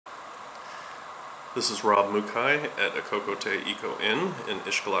This is Rob Mukai at Acocote Eco Inn in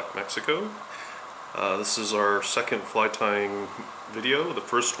Xcalak, Mexico. This is our second fly tying video. The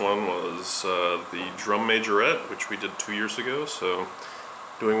first one was the drum majorette, which we did 2 years ago, so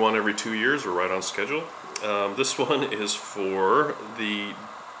doing one every 2 years, we're right on schedule. This one is for the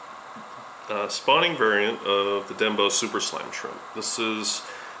spawning variant of the Denbow Super Slam shrimp. This is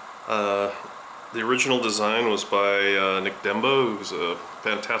the original design was by Denbow, who's a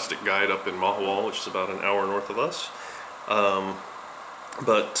fantastic guide up in Mahawal, which is about an hour north of us.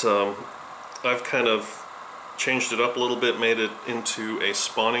 I've kind of changed it up a little bit, made it into a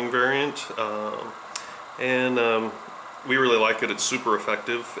spawning variant, and we really like it. It's super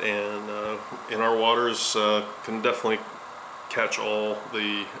effective, and in our waters can definitely catch all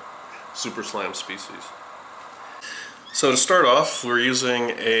the Super Slam species. So to start off, we're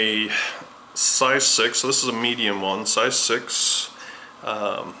using a size 6, so this is a medium one, size 6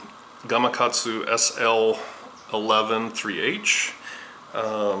 Gamakatsu SL11 3H,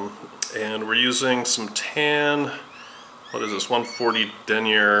 and we're using some tan, what is this, 140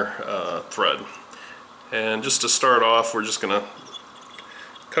 denier thread. And just to start off, we're just going to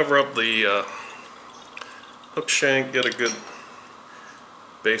cover up the hook shank, get a good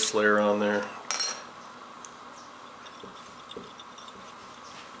base layer on there.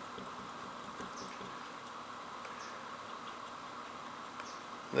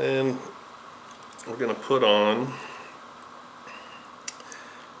 Then we're going to put on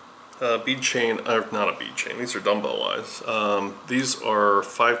bead chain, not a bead chain, these are dumbbell eyes. These are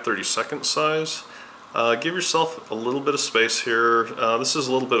 5/32 size. Give yourself a little bit of space here. This is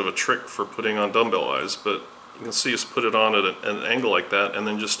a little bit of a trick for putting on dumbbell eyes, but you can see us put it on at an angle like that, and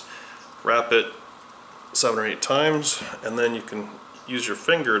then just wrap it 7 or 8 times, and then you can use your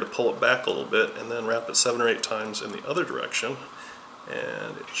finger to pull it back a little bit, and then wrap it 7 or 8 times in the other direction,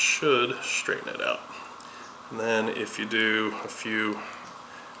 and it should straighten it out. And then if you do a few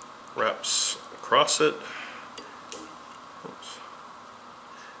wraps across it, oops,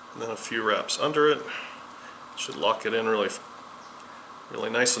 and then a few wraps under it, should lock it in really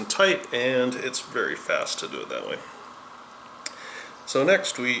nice and tight, and it's very fast to do it that way. So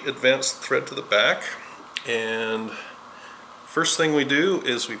next we advance the thread to the back, and first thing we do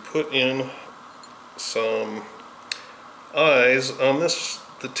is we put in some eyes. On this,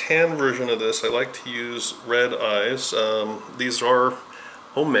 the tan version of this, I like to use red eyes. These are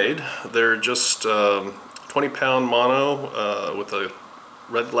homemade. They're just 20-pound mono with a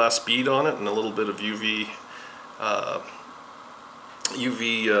red glass bead on it and a little bit of UV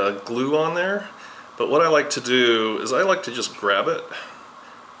glue on there. But what I like to do is I like to just grab it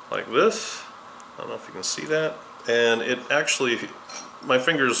like this. I don't know if you can see that. And it actually, my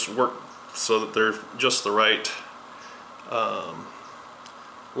fingers work so that they're just the right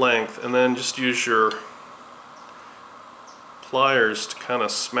length, and then just use your pliers to kind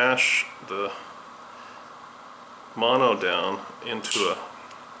of smash the mono down into a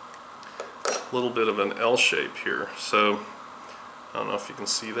little bit of an L shape here. So I don't know if you can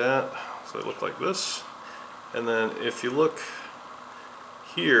see that. So they look like this, and then if you look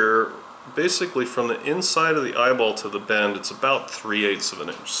here, basically from the inside of the eyeball to the bend, it's about 3/8 of an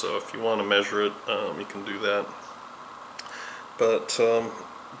inch. So if you want to measure it, you can do that. But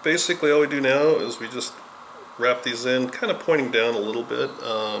basically all we do now is we just wrap these in, kind of pointing down a little bit.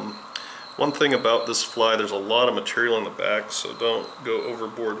 One thing about this fly, there's a lot of material in the back, so don't go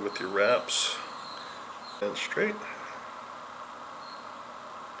overboard with your wraps. And straight.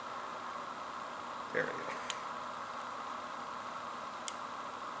 There we go.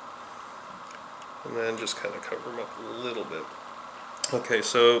 And then just kind of cover them up a little bit. Okay,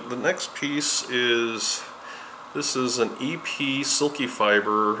 so the next piece is, this is an EP silky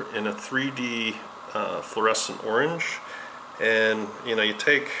fiber in a 3D fluorescent orange, and you know, you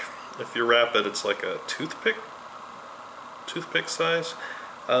take, if you wrap it, it's like a toothpick size.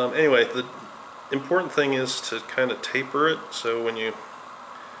 Anyway, the important thing is to kind of taper it, so when you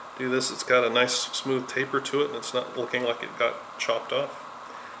do this, it's got a nice smooth taper to it, and it's not looking like it got chopped off.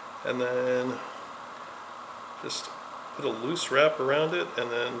 And then just put a loose wrap around it,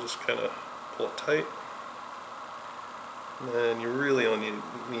 and then just kind of pull it tight. And then you really only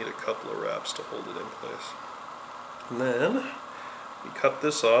need a couple of wraps to hold it in place. And then you cut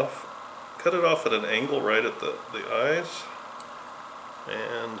this off, cut it off at an angle right at the eyes,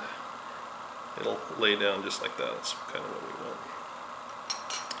 and it'll lay down just like that. That's kind of what we want.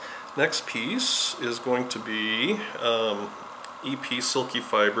 Next piece is going to be EP silky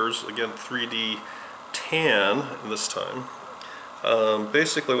fibers, again 3D tan this time.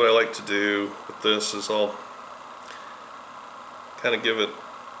 Basically what I like to do with this is I'll kind of give it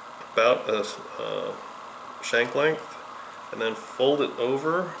about a shank length, and then fold it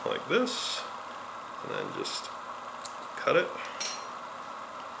over like this, and then just cut it.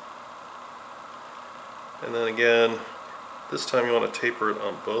 And then again, this time you want to taper it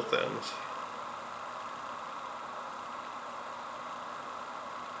on both ends.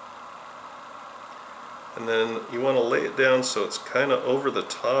 And then you want to lay it down so it's kind of over the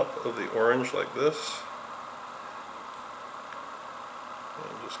top of the orange like this. And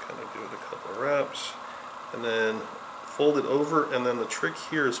just kind of give it a couple of wraps. And then fold it over, and then the trick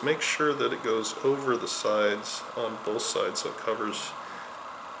here is make sure that it goes over the sides on both sides so it covers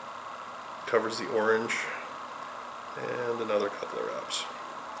the orange. And another couple of wraps.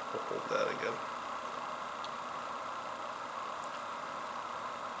 We'll hold that again.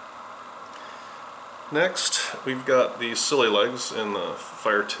 Next, we've got the silly legs in the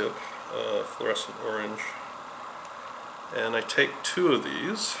fire tip, fluorescent orange. And I take 2 of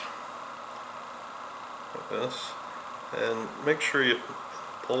these, like this, and make sure you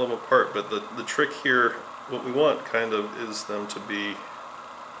pull them apart. But the trick here, what we want kind of is them to be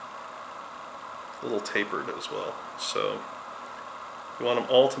a little tapered as well. So you want them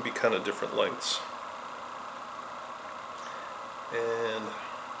all to be kind of different lengths. And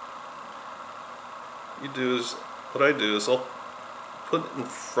what I do is I'll put it in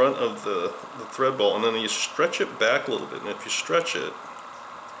front of the thread ball, and then you stretch it back a little bit. And if you stretch it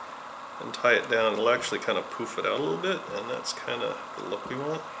and tie it down, it'll actually kind of poof it out a little bit, and that's kind of the look we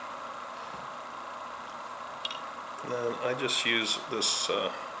want. And then I just use this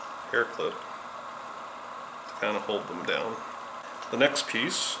hair clip to kind of hold them down. The next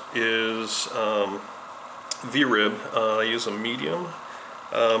piece is V-rib. I use a medium.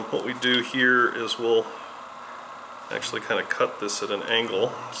 What we do here is we'll actually kind of cut this at an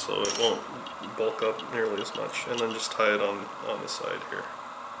angle so it won't bulk up nearly as much, and then just tie it on the side here.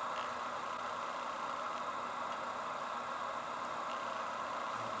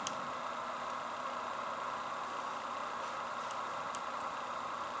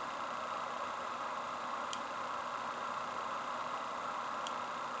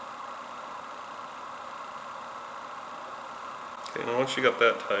 Okay, now once you got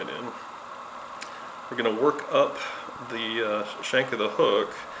that tied in, we're going to work up the shank of the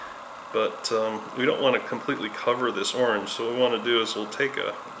hook, but we don't want to completely cover this orange. So what we want to do is we take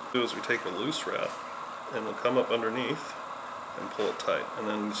a loose wrap, and we'll come up underneath and pull it tight, and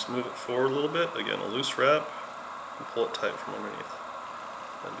then just move it forward a little bit. Again, a loose wrap, and pull it tight from underneath.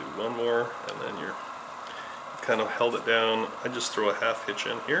 And do one more, and then you've kind of held it down. I just throw a half hitch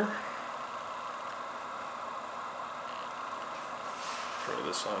in here. Throw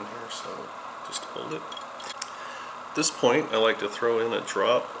this on here, so just hold it. At this point, I like to throw in a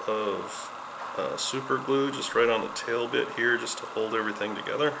drop of super glue just right on the tail bit here, just to hold everything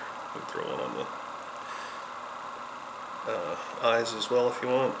together. You can throw one on the eyes as well if you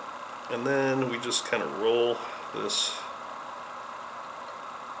want. And then we just kind of roll this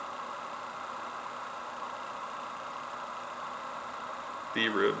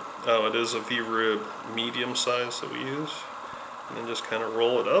V-rib. Oh, it is a V-rib medium size that we use. And then just kind of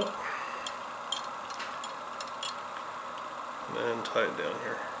roll it up. And then tie it down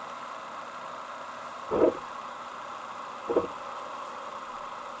here.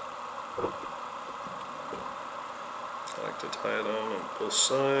 I like to tie it on both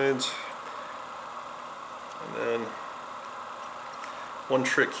sides. And then one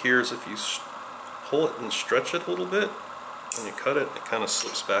trick here is if you pull it and stretch it a little bit, and you cut it, it kind of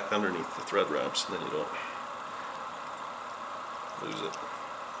slips back underneath the thread wraps, and then you don't lose it.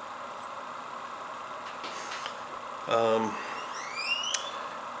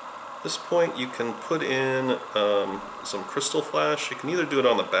 At this point you can put in some crystal flash. You can either do it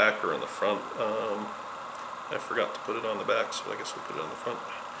on the back or in the front. I forgot to put it on the back, so I guess we'll put it on the front.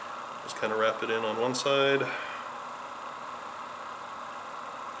 Just kind of wrap it in on one side. And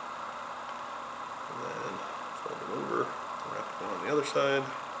then fold it over, wrap it in on the other side.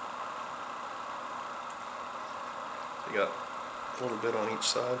 So you got a little bit on each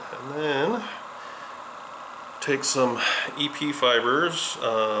side. And then take some EP fibers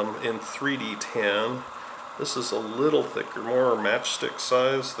in 3D tan. This is a little thicker, more matchstick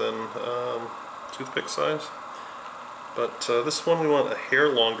size than toothpick size. But this one we want a hair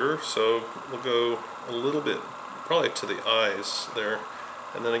longer, so we'll go a little bit, probably to the eyes there.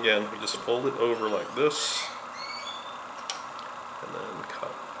 And then again, we just fold it over like this, and then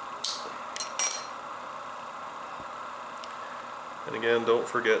cut. And again, don't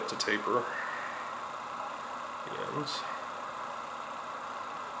forget to taper the ends.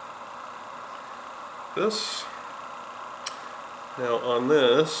 This. Now on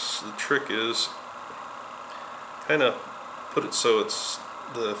this, the trick is kind of put it so it's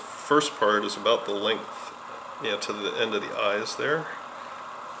the first part is about the length, to the end of the eyes there.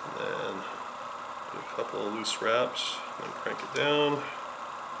 And then do a couple of loose wraps, and then crank it down.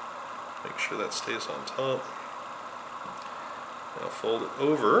 Make sure that stays on top. Now fold it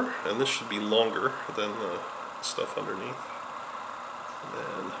over, and this should be longer than the stuff underneath. And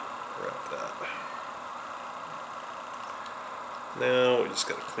then wrap that. Now we just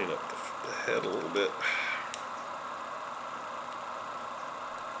got to clean up the head a little bit.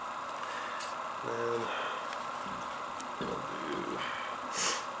 And we'll do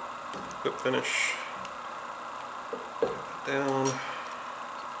whip finish. Put it down.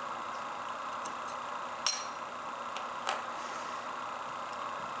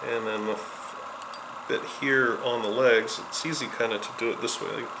 And then the bit here on the legs, it's easy kind of to do it this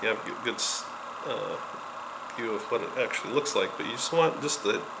way. You have a good view of what it actually looks like, but you just want just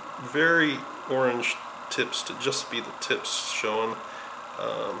the very orange tips to just be the tips showing,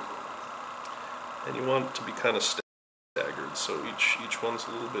 and you want it to be kind of staggered, so each one's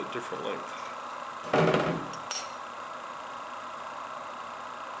a little bit different length. And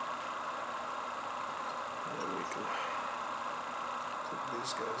we can clip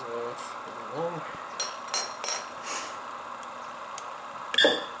these guys off along.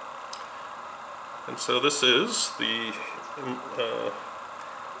 And so this is the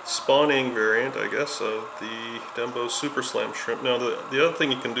spawning variant, I guess, of the Denbow Super Slam shrimp. Now the other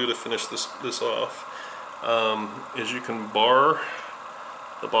thing you can do to finish this off is you can bar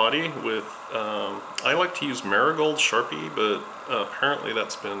the body with, I like to use Marigold Sharpie, but apparently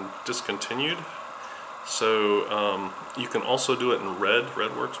that's been discontinued. So you can also do it in red.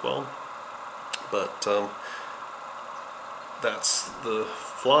 Red works well. But that's the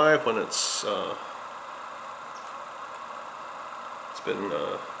fly when it's been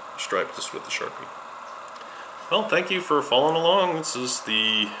striped just with the Sharpie. Well, thank you for following along. This is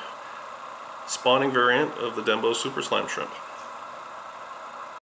the spawning variant of the Denbow Super Slam shrimp.